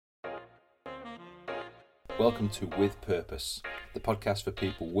Welcome to With Purpose, the podcast for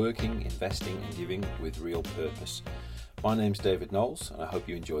people working, investing and giving with real purpose. My name's David Knowles and I hope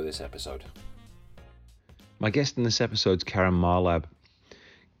you enjoy this episode. My guest in this episode is Karen Mahlab.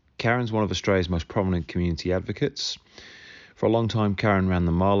 Karen's one of Australia's most prominent community advocates. For a long time, Karen ran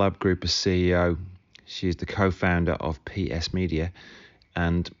the Mahlab Group as CEO. She is the co-founder of PS Media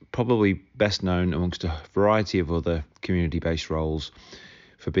and probably best known amongst a variety of other community-based roles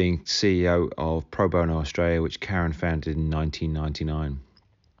for being CEO of Pro Bono Australia, which Karen founded in 1999.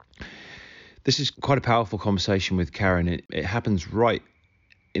 This is quite a powerful conversation with Karen. It happens right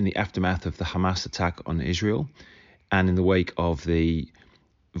in the aftermath of the Hamas attack on Israel and in the wake of the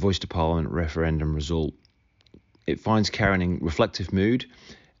Voice to Parliament referendum result. It finds Karen in reflective mood,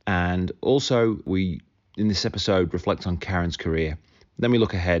 and also we, in this episode, reflect on Karen's career. Then we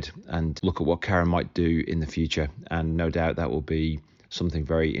look ahead and look at what Karen might do in the future, and no doubt that will be something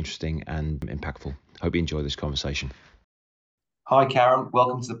very interesting and impactful. Hope you enjoy this conversation. Hi, Karen.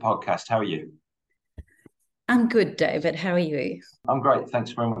 Welcome to the podcast. How are you? I'm good, David. How are you? I'm great.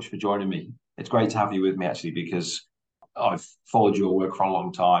 Thanks very much for joining me. It's great to have you with me, actually, because I've followed your work for a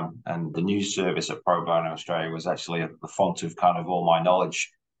long time, and the news service at Pro Bono Australia was actually the font of kind of all my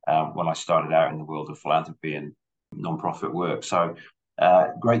knowledge when I started out in the world of philanthropy and non-profit work. So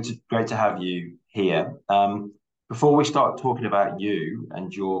great to have you here. Before we start talking about you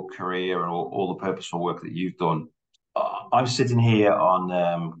and your career and all the purposeful work that you've done, I'm sitting here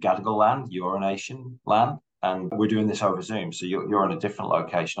on Gadigal land, your nation land, and we're doing this over Zoom. So you're on a different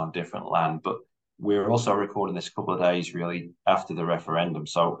location on different land, but we're also recording this a couple of days really after the referendum.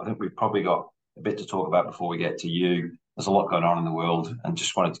 So I think we've probably got a bit to talk about before we get to you. There's a lot going on in the world, and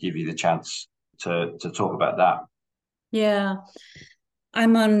just wanted to give you the chance to talk about that. Yeah,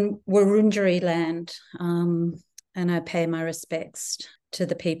 I'm on Wurundjeri land. And I pay my respects to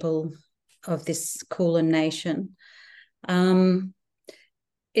the people of this Kulin nation.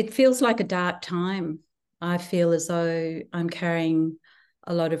 It feels like a dark time. I feel as though I'm carrying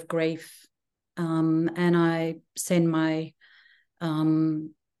a lot of grief, and I send my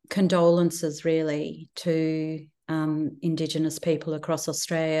condolences really to Indigenous people across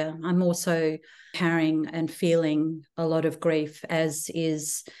Australia. I'm also carrying and feeling a lot of grief, as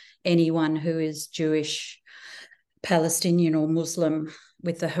is anyone who is Jewish, Palestinian or Muslim,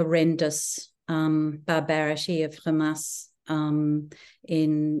 with the horrendous barbarity of Hamas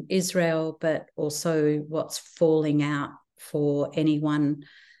in Israel, but also what's falling out for anyone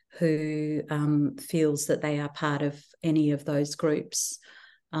who feels that they are part of any of those groups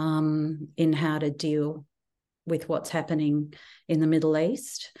in how to deal with what's happening in the Middle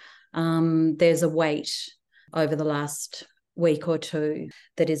East. There's a weight over the last week or two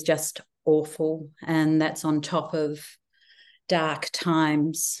that is just awful, and that's on top of dark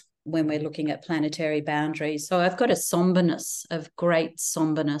times when we're looking at planetary boundaries. So I've got a somberness, of great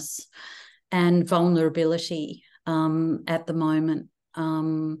somberness and vulnerability at the moment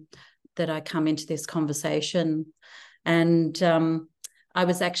that I come into this conversation. And I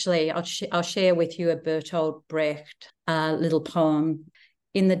was actually, I'll share with you a Bertolt Brecht little poem.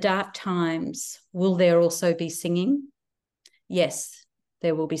 In the dark times, will there also be singing? Yes,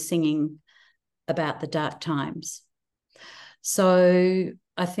 there will be singing about the dark times. So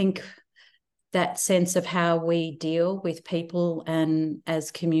I think that sense of how we deal with people and as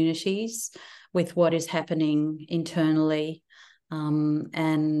communities with what is happening internally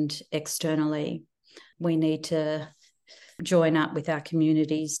and externally, we need to join up with our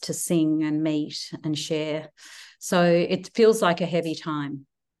communities to sing and meet and share. So it feels like a heavy time.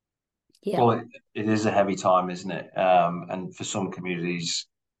 Yeah. Well, it is a heavy time, isn't it? And for some communities,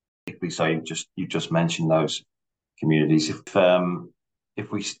 so you just mentioned those communities.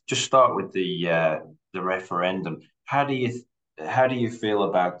 If we just start with the referendum, how do you feel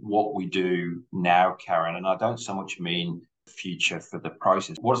about what we do now, Karen? And I don't so much mean future for the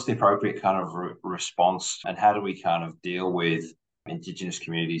process. What's the appropriate kind of response, and how do we kind of deal with Indigenous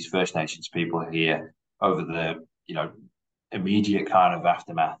communities, First Nations people here over the immediate kind of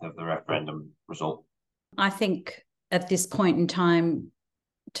aftermath of the referendum result? I think at this point in time,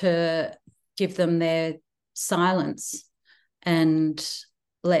 to give them their silence and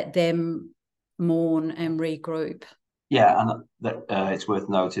let them mourn and regroup. Yeah, and it's worth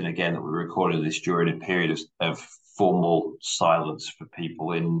noting again that we're recording this during a period of formal silence for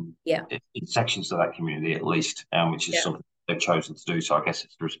people in sections of that community, at least, which is something they've chosen to do. So I guess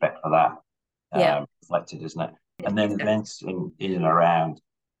it's the respect for that reflected, isn't it? And then events in and around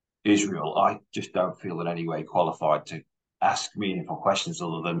Israel, I just don't feel in any way qualified to ask meaningful questions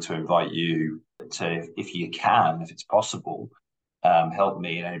other than to invite you to, if it's possible, help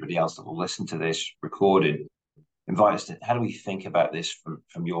me and anybody else that will listen to this recording, invite us to, how do we think about this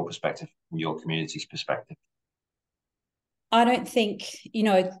from your perspective, from your community's perspective? I don't think,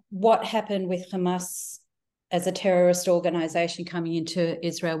 what happened with Hamas as a terrorist organization coming into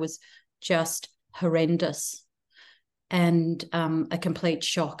Israel was just horrendous and a complete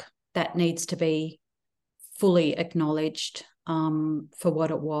shock that needs to be fully acknowledged for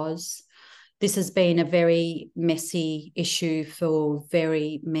what it was. This has been a very messy issue for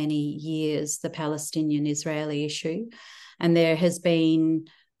very many years, the Palestinian-Israeli issue. And there has been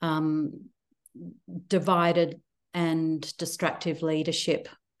divided and destructive leadership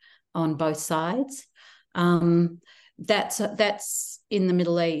on both sides. That's in the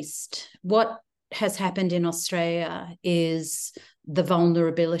Middle East. What has happened in Australia is the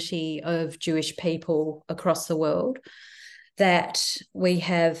vulnerability of Jewish people across the world, that we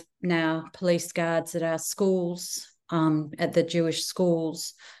have now police guards at our schools, at the Jewish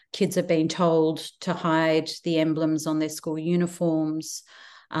schools. Kids are being told to hide the emblems on their school uniforms.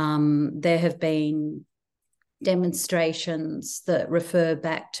 There have been demonstrations that refer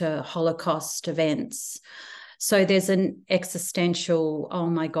back to Holocaust events. So there's an existential, oh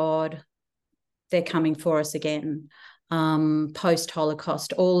my God, they're coming for us again.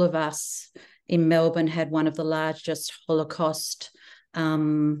 Post-Holocaust, all of us in Melbourne had one of the largest Holocaust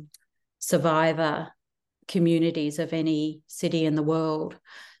survivor communities of any city in the world.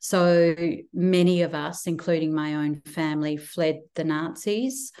 So many of us, including my own family, fled the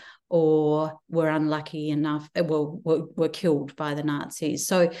Nazis or were unlucky enough, were killed by the Nazis.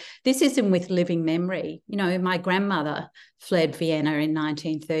 So this isn't with living memory. My grandmother fled Vienna in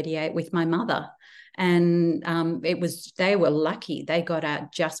 1938 with my mother. And they were lucky. They got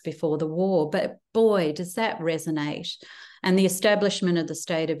out just before the war. But boy, does that resonate. And the establishment of the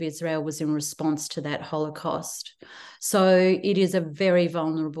State of Israel was in response to that Holocaust. So it is a very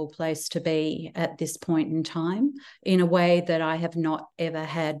vulnerable place to be at this point in time, in a way that I have not ever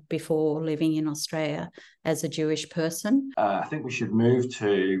had before living in Australia as a Jewish person. I think we should move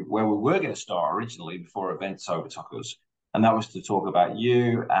to where we were going to start originally before events overtook us. And that was to talk about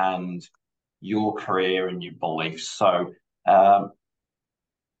you and your career and your beliefs. So I'm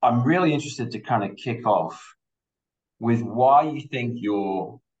really interested to kind of kick off with why you think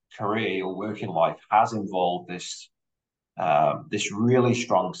your career, your working life has involved this really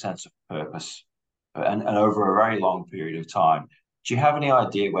strong sense of purpose and over a very long period of time. Do you have any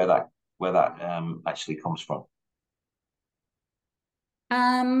idea where that actually comes from?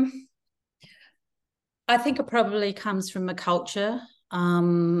 I think it probably comes from a culture,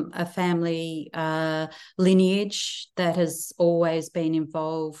 a family lineage that has always been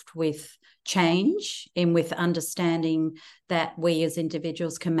involved with change and with understanding that we as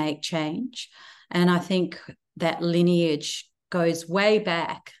individuals can make change. And I think that lineage goes way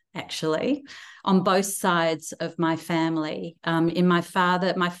back, actually, on both sides of my family. In my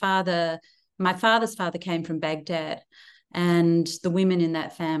father's father came from Baghdad. And the women in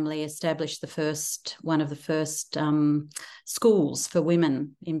that family established one of the first schools for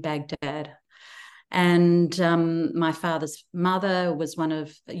women in Baghdad. And my father's mother was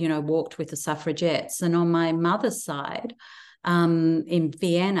walked with the suffragettes. And on my mother's side, in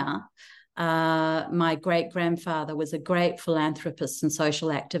Vienna, my great-grandfather was a great philanthropist and social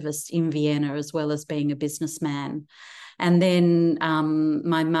activist in Vienna, as well as being a businessman. And then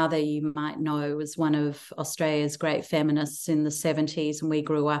my mother, you might know, was one of Australia's great feminists in the 70s, and we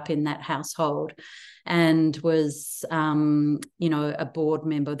grew up in that household, and was, a board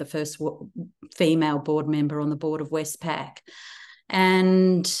member, the first female board member on the board of Westpac.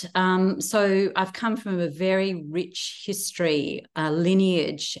 And so I've come from a very rich history,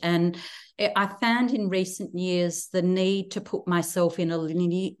 lineage, and I found in recent years the need to put myself in a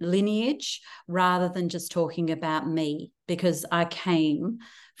lineage rather than just talking about me, because I came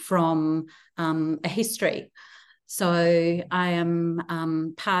from a history. So I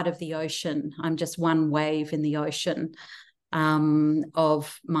am part of the ocean. I'm just one wave in the ocean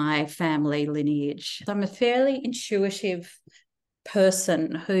of my family lineage. I'm a fairly intuitive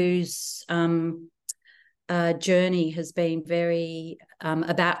person whose journey has been very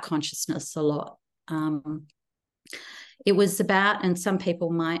about consciousness a lot. It was about, and some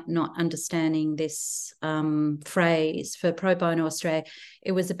people might not understanding this phrase, for Pro Bono Australia,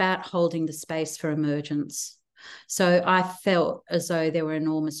 it was about holding the space for emergence. So I felt as though there were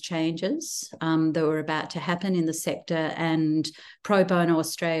enormous changes that were about to happen in the sector, and Pro Bono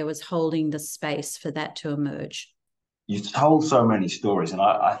Australia was holding the space for that to emerge. You've told so many stories, and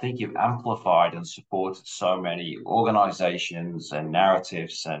I think you've amplified and supported so many organizations and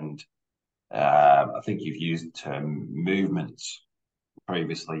narratives, and I think you've used the term movements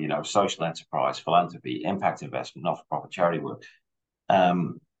previously, social enterprise, philanthropy, impact investment, not-for-profit charity work.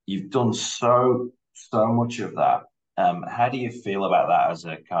 You've done so much of that. How do you feel about that as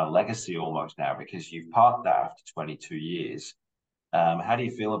a kind of legacy almost now? Because you've parked that after 22 years. How do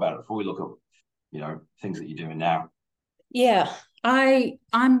you feel about it before we look at, things that you're doing now? Yeah, I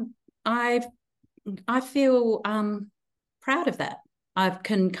feel proud of that. I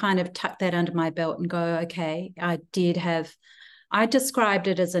can kind of tuck that under my belt and go, okay, I described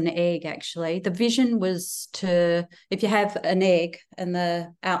it as an egg, actually. The vision was if you have an egg and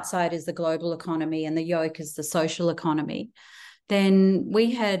the outside is the global economy and the yolk is the social economy, then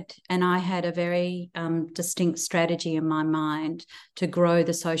I had a very distinct strategy in my mind to grow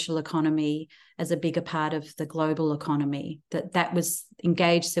the social economy as a bigger part of the global economy. That was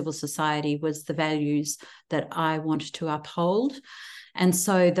engaged civil society was the values that I wanted to uphold. And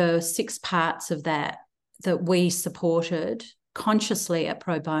so the 6 parts of that we supported consciously at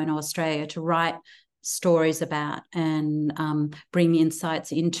Pro Bono Australia to write stories about and bring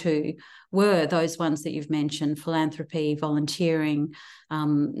insights into were those ones that you've mentioned: philanthropy, volunteering,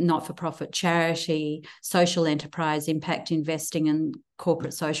 not-for-profit charity, social enterprise, impact investing, and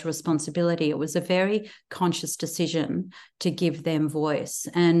corporate social responsibility. It was a very conscious decision to give them voice.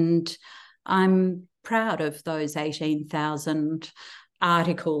 And I'm proud of those 18,000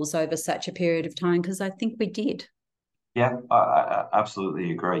 articles over such a period of time, because I think we did. Yeah, I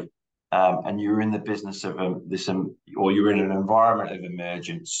absolutely agree. And you were in the business of or you were in an environment of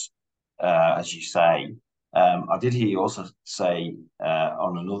emergence, as you say. I did hear you also say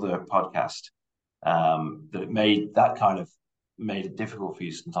on another podcast that made it difficult for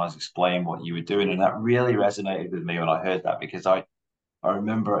you sometimes to explain what you were doing, and that really resonated with me when I heard that, because I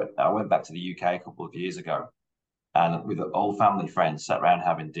remember I went back to the UK a couple of years ago, and with old family friends sat around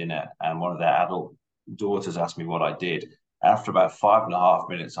having dinner, and one of their adult daughters asked me what I did. After about 5.5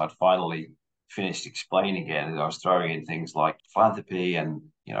 minutes, I'd finally finished explaining it, and I was throwing in things like philanthropy and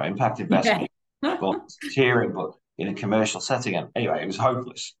impact investment, volunteering, but in a commercial setting. And anyway, it was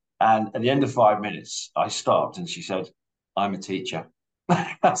hopeless. And at the end of 5 minutes, I stopped, and she said, "I'm a teacher."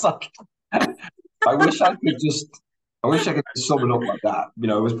 I was like, I wish I could sum it up like that.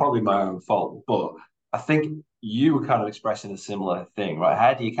 It was probably my own fault, but I think you were kind of expressing a similar thing, right?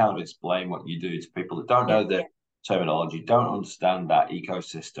 How do you kind of explain what you do to people that don't know the terminology, don't understand that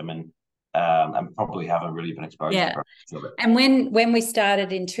ecosystem, and probably haven't really been exposed to it? And when we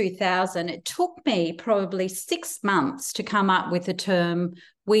started in 2000, it took me probably 6 months to come up with the term,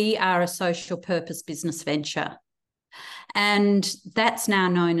 we are a social purpose business venture. And that's now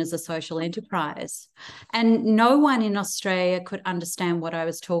known as a social enterprise. And no one in Australia could understand what I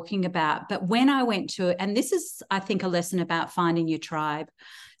was talking about. But when I went and this is, I think, a lesson about finding your tribe,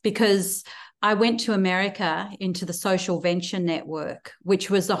 because I went to America into the Social Venture Network, which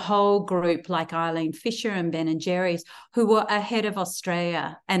was a whole group like Eileen Fisher and Ben and Jerry's, who were ahead of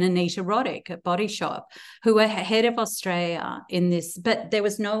Australia, and Anita Roddick at Body Shop, who were ahead of Australia in this, but there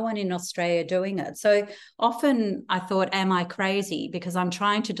was no one in Australia doing it. So often I thought, am I crazy? Because I'm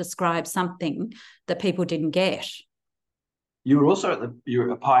trying to describe something that people didn't get. You were also you're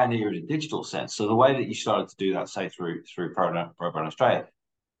a pioneer in a digital sense. So the way that you started to do that, say through Pro Bono Australia,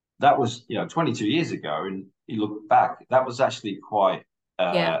 that was 22 years ago, and you look back, that was actually quite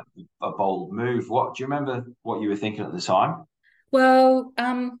a bold move. Do you remember what you were thinking at the time? Well,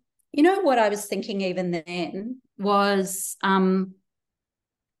 what I was thinking even then was,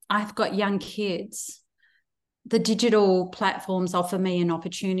 I've got young kids. The digital platforms offer me an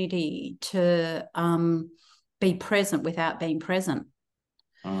opportunity to be present without being present.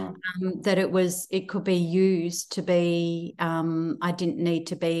 That it could be used to be, I didn't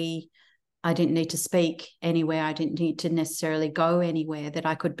need to speak anywhere. I didn't need to necessarily go anywhere, that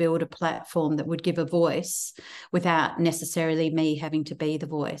I could build a platform that would give a voice without necessarily me having to be the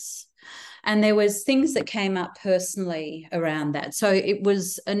voice. And there was things that came up personally around that. So it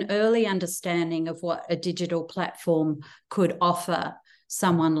was an early understanding of what a digital platform could offer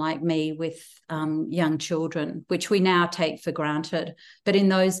someone like me with young children, which we now take for granted. But in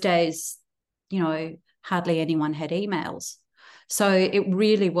those days, hardly anyone had emails. So it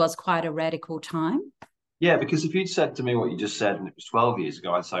really was quite a radical time. Yeah, because if you'd said to me what you just said, and it was 12 years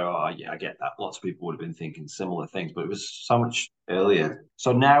ago, I'd say, oh, yeah, I get that. Lots of people would have been thinking similar things, but it was so much earlier.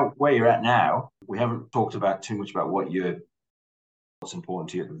 So now, where you're at now, we haven't talked about too much about what's important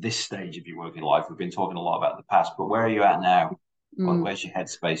to you at this stage of your working life. We've been talking a lot about the past, but where are you at now? Where's your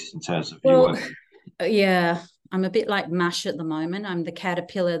headspace in terms of your work? Yeah, I'm a bit like mush at the moment. I'm the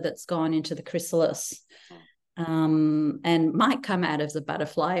caterpillar that's gone into the chrysalis. and might come out as a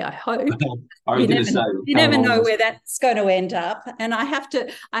butterfly, I hope. I was going to say, you never know where that's going to end up. And I have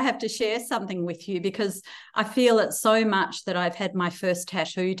to share something with you, because I feel it so much that I've had my first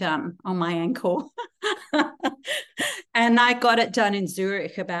tattoo done on my ankle. And I got it done in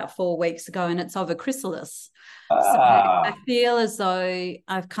Zurich about 4 weeks ago, and it's of a chrysalis. So I feel as though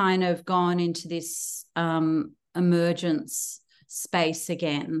I've kind of gone into this emergence space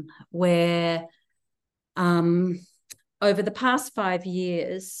again, where over the past 5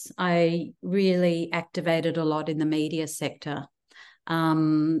 years, I really activated a lot in the media sector.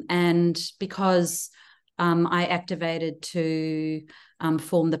 And because I activated to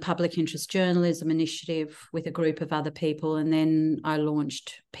form the Public Interest Journalism Initiative with a group of other people, and then I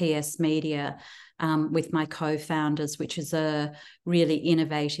launched PS Media with my co-founders, which is a really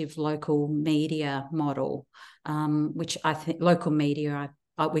innovative local media model, which I think local media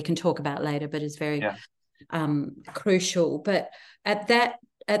we can talk about later, but is very crucial. But at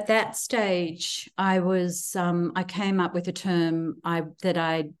that stage, I came up with a term that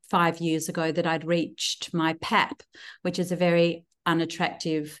I 5 years ago, that I'd reached my PAP, which is a very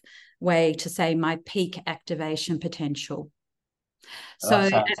unattractive way to say my peak activation potential. So that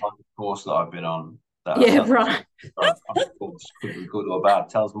sounds like a course that I've been on. Right. Could be good or bad.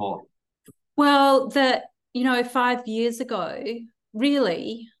 Tell us more. Well, 5 years ago,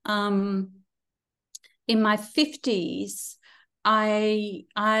 really, in my 50s, I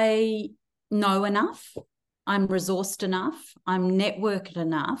know enough, I'm resourced enough, I'm networked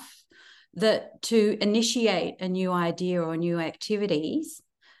enough that to initiate a new idea or new activities,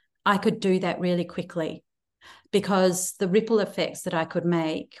 I could do that really quickly, because the ripple effects that I could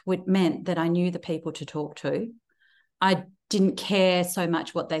make meant that I knew the people to talk to. I didn't care so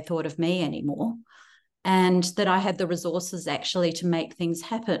much what they thought of me anymore, and that I had the resources actually to make things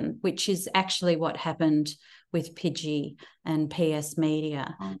happen, which is actually what happened with Pidgey and PS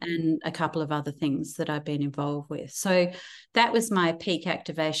Media and a couple of other things that I've been involved with. So that was my peak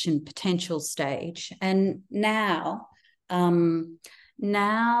activation potential stage. And now I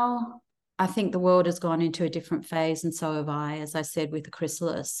think the world has gone into a different phase, and so have I, as I said, with the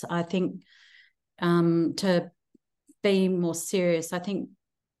chrysalis. I think to be more serious, I think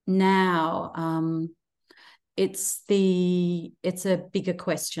now it's a bigger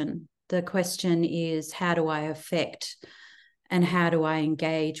question. The question is, how do I affect and how do I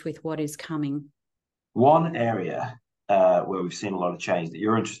engage with what is coming? One area where we've seen a lot of change that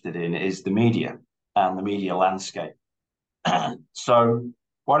you're interested in is the media and the media landscape. So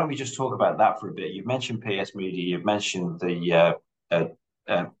why don't we just talk about that for a bit? You've mentioned PS Media, you've mentioned the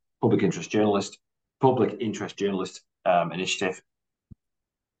Public Interest Journalist Initiative.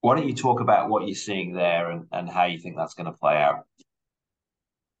 Why don't you talk about what you're seeing there and how you think that's going to play out?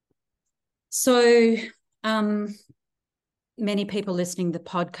 So many people listening to the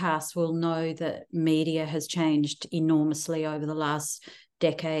podcast will know that media has changed enormously over the last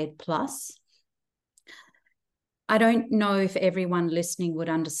decade plus. I don't know if everyone listening would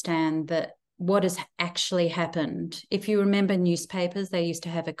understand that what has actually happened. If you remember newspapers, they used to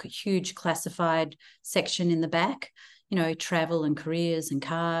have a huge classified section in the back, travel and careers and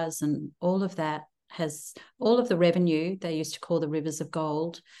cars, and all of that all of the revenue they used to call the rivers of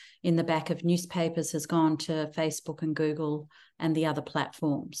gold in the back of newspapers has gone to Facebook and Google and the other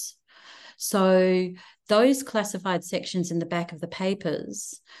platforms. So those classified sections in the back of the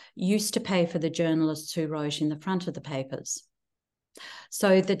papers used to pay for the journalists who wrote in the front of the papers.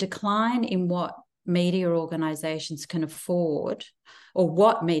 So the decline in what media organisations can afford, or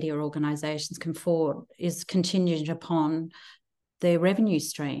what media organisations can afford, is contingent upon their revenue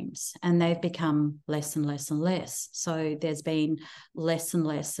streams, and they've become less and less and less. So there's been less and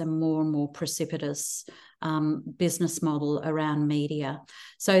less and more precipitous business model around media.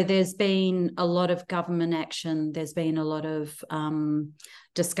 So there's been a lot of government action. There's been a lot of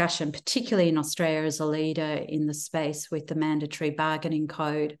discussion, particularly in Australia as a leader in the space with the mandatory bargaining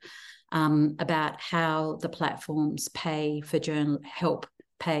code, about how the platforms help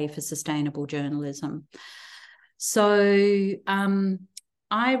pay for sustainable journalism. So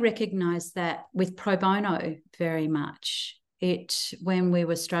I recognise that with Pro Bono very much. When we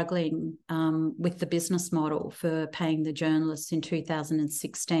were struggling with the business model for paying the journalists in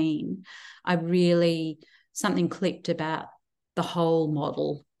 2016, something clicked about the whole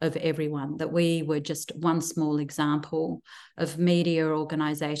model of everyone, that we were just one small example of media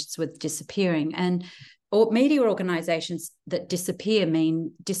organisations with disappearing. And media organisations that disappear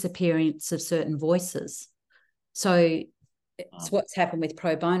mean disappearance of certain voices. So it's what's happened with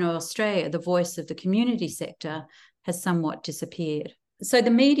Pro Bono Australia. The voice of the community sector has somewhat disappeared. So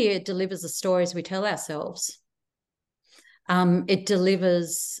the media delivers the stories we tell ourselves. It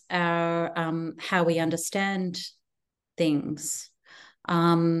delivers our how we understand things.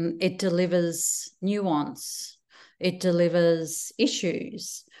 It delivers nuance. It delivers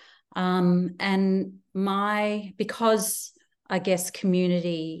issues. And because I guess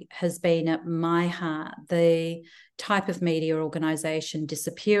community has been at my heart, the type of media organisation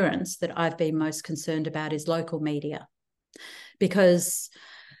disappearance that I've been most concerned about is local media. Because,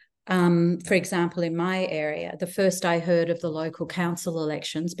 for example, in my area, the first I heard of the local council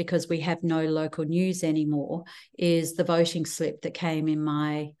elections, because we have no local news anymore, is the voting slip that came in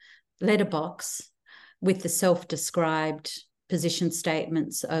my letterbox with the self-described position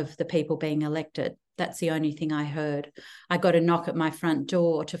statements of the people being elected. That's the only thing I heard. I got a knock at my front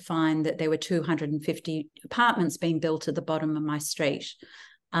door to find that there were 250 apartments being built at the bottom of my street.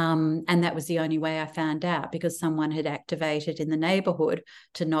 And that was the only way I found out, because someone had activated in the neighbourhood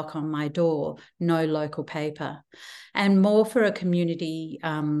to knock on my door. No local paper. And more for a community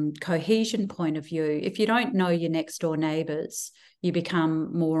cohesion point of view, if you don't know your next door neighbours, you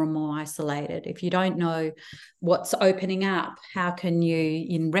become more and more isolated. If you don't know what's opening up, how can you,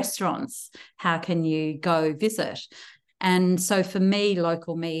 in restaurants, how can you go visit? And so for me,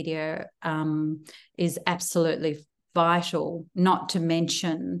 local media is absolutely vital, not to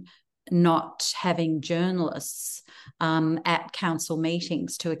mention not having journalists at council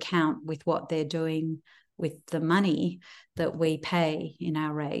meetings to account with what they're doing with the money that we pay in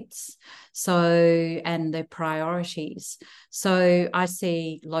our rates. So, and their priorities. So I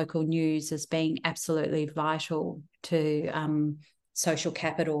see local news as being absolutely vital to social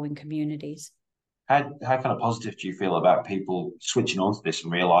capital in communities. How kind of positive do you feel about people switching on to this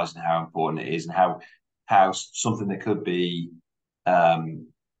and realising how important it is, and how something that could be an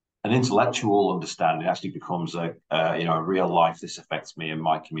intellectual understanding actually becomes a real life, this affects me and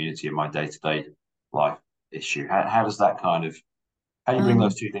my community and my day-to-day life issue? How does that how do you bring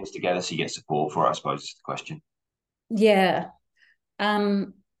those two things together so you get support for it, I suppose, is the question. Yeah.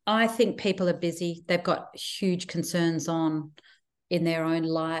 I think people are busy. They've got huge concerns on in their own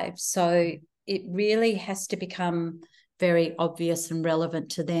lives. So it really has to become very obvious and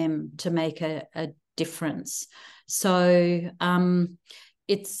relevant to them to make a difference. So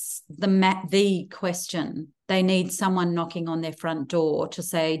it's the question. They need someone knocking on their front door to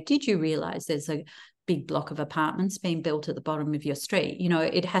say, did you realise there's a big block of apartments being built at the bottom of your street? You know,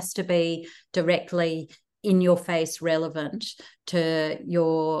 it has to be directly in your face relevant to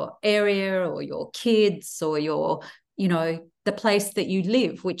your area or your kids or your, the place that you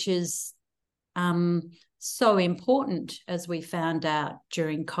live, which is so important, as we found out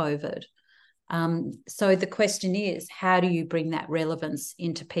during COVID. So the question is, how do you bring that relevance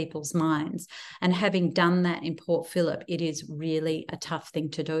into people's minds? And having done that in Port Phillip, it is really a tough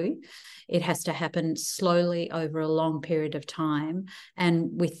thing to do. It has to happen slowly over a long period of time,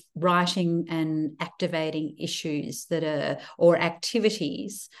 and with writing and activating issues or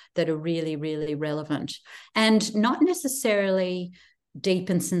activities that are really, really relevant, and not necessarily deep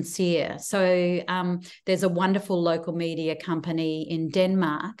and sincere. So there's a wonderful local media company in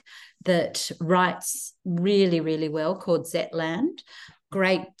Denmark that writes really, really well, called Zetland.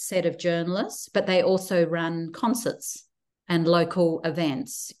 Great set of journalists, but they also run concerts and local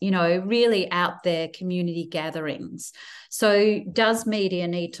events, really out there, community gatherings. So does media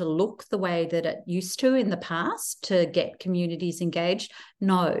need to look the way that it used to in the past to get communities engaged?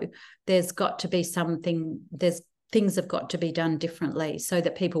 No, there's got to be things have got to be done differently so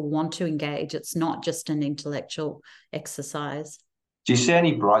that people want to engage. It's not just an intellectual exercise. Do you see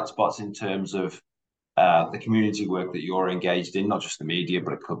any bright spots in terms of the community work that you're engaged in, not just the media,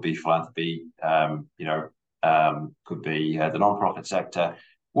 but it could be philanthropy, could be the non-profit sector?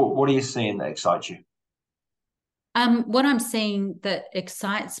 What are you seeing that excites you? What I'm seeing that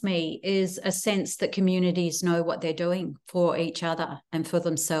excites me is a sense that communities know what they're doing for each other and for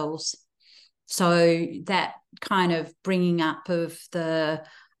themselves. So that kind of bringing up of the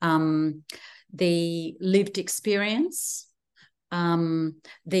lived experience,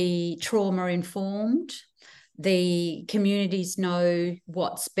 the trauma-informed, the communities know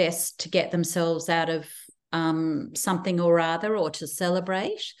what's best to get themselves out of something or other, or to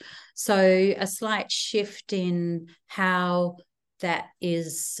celebrate. So a slight shift in how that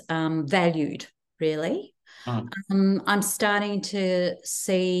is valued, really. I'm starting to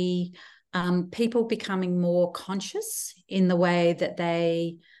see people becoming more conscious in the way that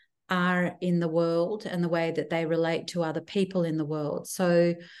they are in the world and the way that they relate to other people in the world.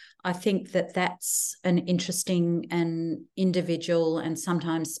 So I think that that's an interesting and individual and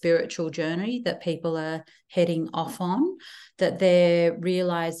sometimes spiritual journey that people are heading off on, that they're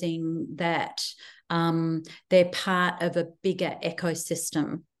realizing that they're part of a bigger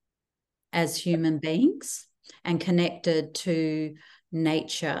ecosystem as human beings and connected to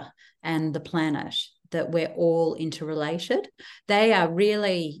nature and the planet, that we're all interrelated. They are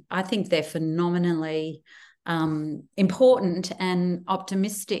really, I think they're phenomenally important and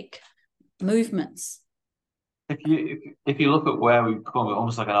optimistic movements. If you look at where we've come,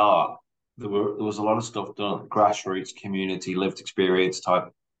 almost like an art, there was a lot of stuff done at grassroots, community, lived experience type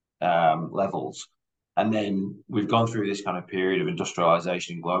levels, and then we've gone through this kind of period of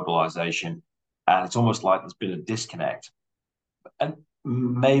industrialization, globalization, and it's almost like there's been a disconnect. And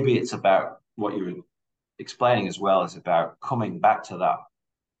maybe it's about what you were explaining as well, is about coming back to that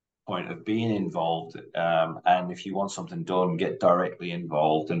point of being involved, and if you want something done, get directly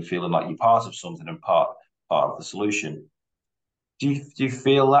involved and feeling like you're part of something and part of the solution. Do you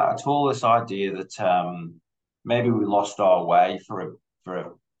feel that at all? This idea that maybe we lost our way for a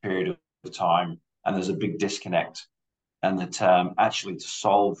period of time, and there's a big disconnect, and that actually to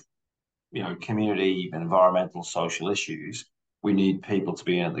solve community, environmental, social issues, we need people to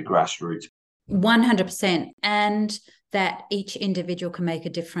be in at the grassroots. 100%, and that each individual can make a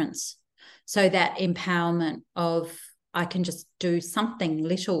difference. So that empowerment of, I can just do something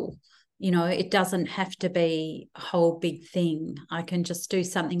little, it doesn't have to be a whole big thing. I can just do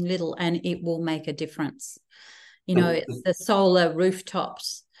something little and it will make a difference. It's the solar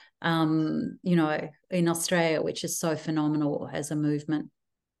rooftops, in Australia, which is so phenomenal as a movement.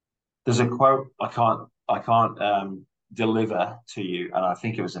 There's a quote I can't deliver to you, and I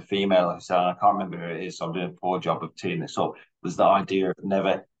think it was a female who said, and I can't remember who it is, so I'm doing a poor job of teeing this up. Was the idea of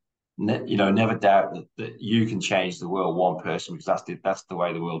never doubt that you can change the world one person, because that's the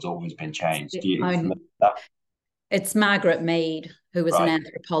way the world's always been changed. Do you know that? It's Margaret Mead, who was Right. an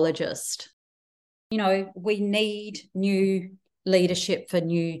anthropologist. We need new leadership for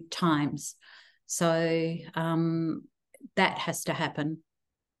new times. So that has to happen.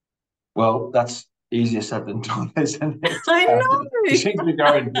 Well, that's easier said than done, isn't it? I know. You seem to be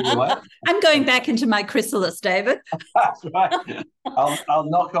going pretty well. I'm going back into my chrysalis, David. That's right. I'll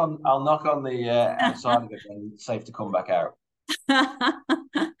knock on the outside of it and safe to come back out.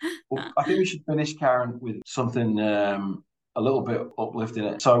 Well, I think we should finish, Karen, with something a little bit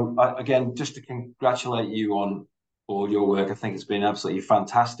uplifting. So again, just to congratulate you on all your work. I think it's been absolutely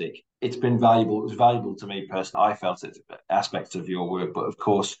fantastic. It's been valuable. It was valuable to me personally. I felt it, aspects of your work, but of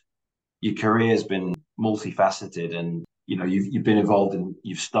course, your career has been multifaceted, and you've been involved in,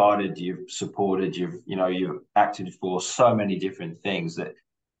 you've started, you've supported, you've acted for so many different things that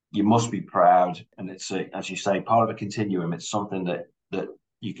you must be proud. And it's as you say, part of a continuum. It's something that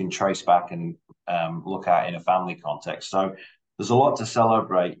you can trace back and look at in a family context. So there's a lot to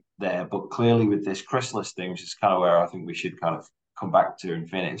celebrate there. But clearly, with this chrysalis thing, which is kind of where I think we should kind of come back to and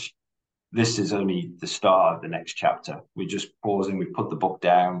finish, this is only the start of the next chapter. We're just pausing. We put the book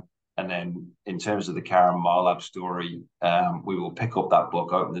down. And then in terms of the Karen Mahlab story, we will pick up that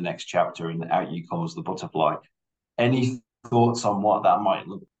book, open the next chapter, and out you comes the butterfly. Any thoughts on what that might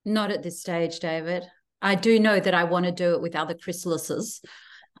look like? Not at this stage, David. I do know that I want to do it with other chrysalises.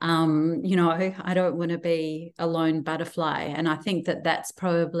 I don't want to be a lone butterfly. And I think that that's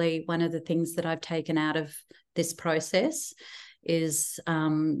probably one of the things that I've taken out of this process is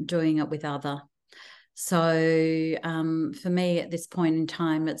doing it with other. So for me at this point in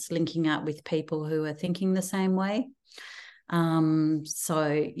time, it's linking up with people who are thinking the same way.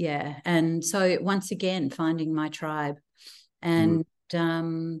 So, yeah. And so once again, finding my tribe. And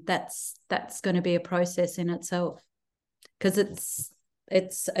that's going to be a process in itself, because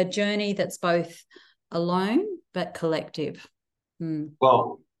it's a journey that's both alone but collective.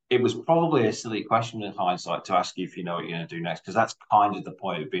 Well, it was probably a silly question in hindsight to ask you if you know what you're going to do next, because that's kind of the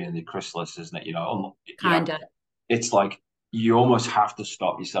point of being in the chrysalis, isn't it? It's like you almost have to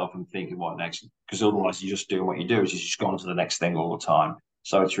stop yourself from thinking what next, because otherwise you're just doing what you do, is you just go on to the next thing all the time.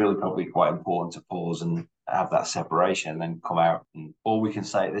 So it's really probably quite important to pause and have that separation and then come out. And all we can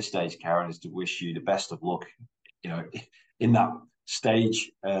say at this stage, Karen, is to wish you the best of luck, in that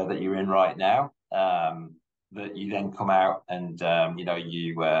stage that you're in right now. That you then come out and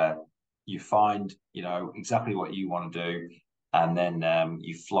you find exactly what you want to do, and then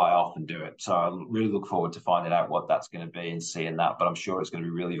you fly off and do it. So I really look forward to finding out what that's going to be and seeing that. But I'm sure it's going to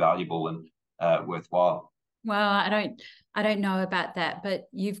be really valuable and worthwhile. Well, I don't know about that, but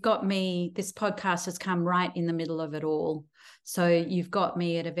you've got me. This podcast has come right in the middle of it all. So you've got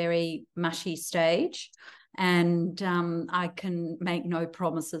me at a very mushy stage. And I can make no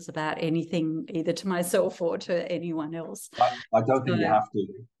promises about anything, either to myself or to anyone else. I don't think you have to.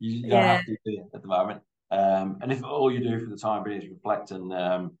 You don't have to do it at the moment. And if all you do for the time being is reflect and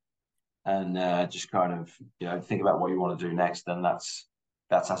just kind of think about what you want to do next, then that's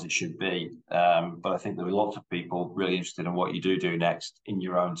as it should be. But I think there are lots of people really interested in what you do next in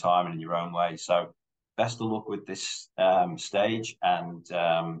your own time and in your own way. So best of luck with this stage, and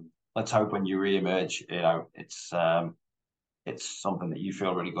let's hope when you re-emerge, it's something that you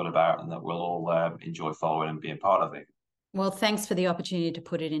feel really good about and that we'll all enjoy following and being part of it. Well, thanks for the opportunity to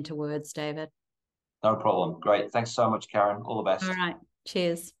put it into words, David. No problem. Great. Thanks so much, Karen. All the best. All right.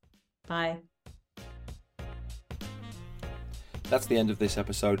 Cheers. Bye. That's the end of this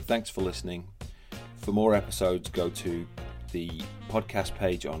episode. Thanks for listening. For more episodes, go to the podcast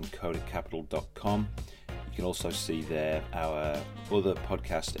page on codacapital.com. You can also see there our other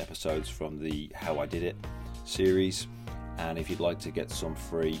podcast episodes from the How I Did It series. And if you'd like to get some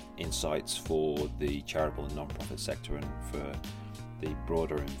free insights for the charitable and non-profit sector and for the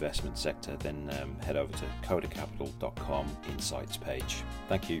broader investment sector, then head over to codacapital.com insights page.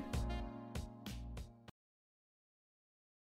 Thank you.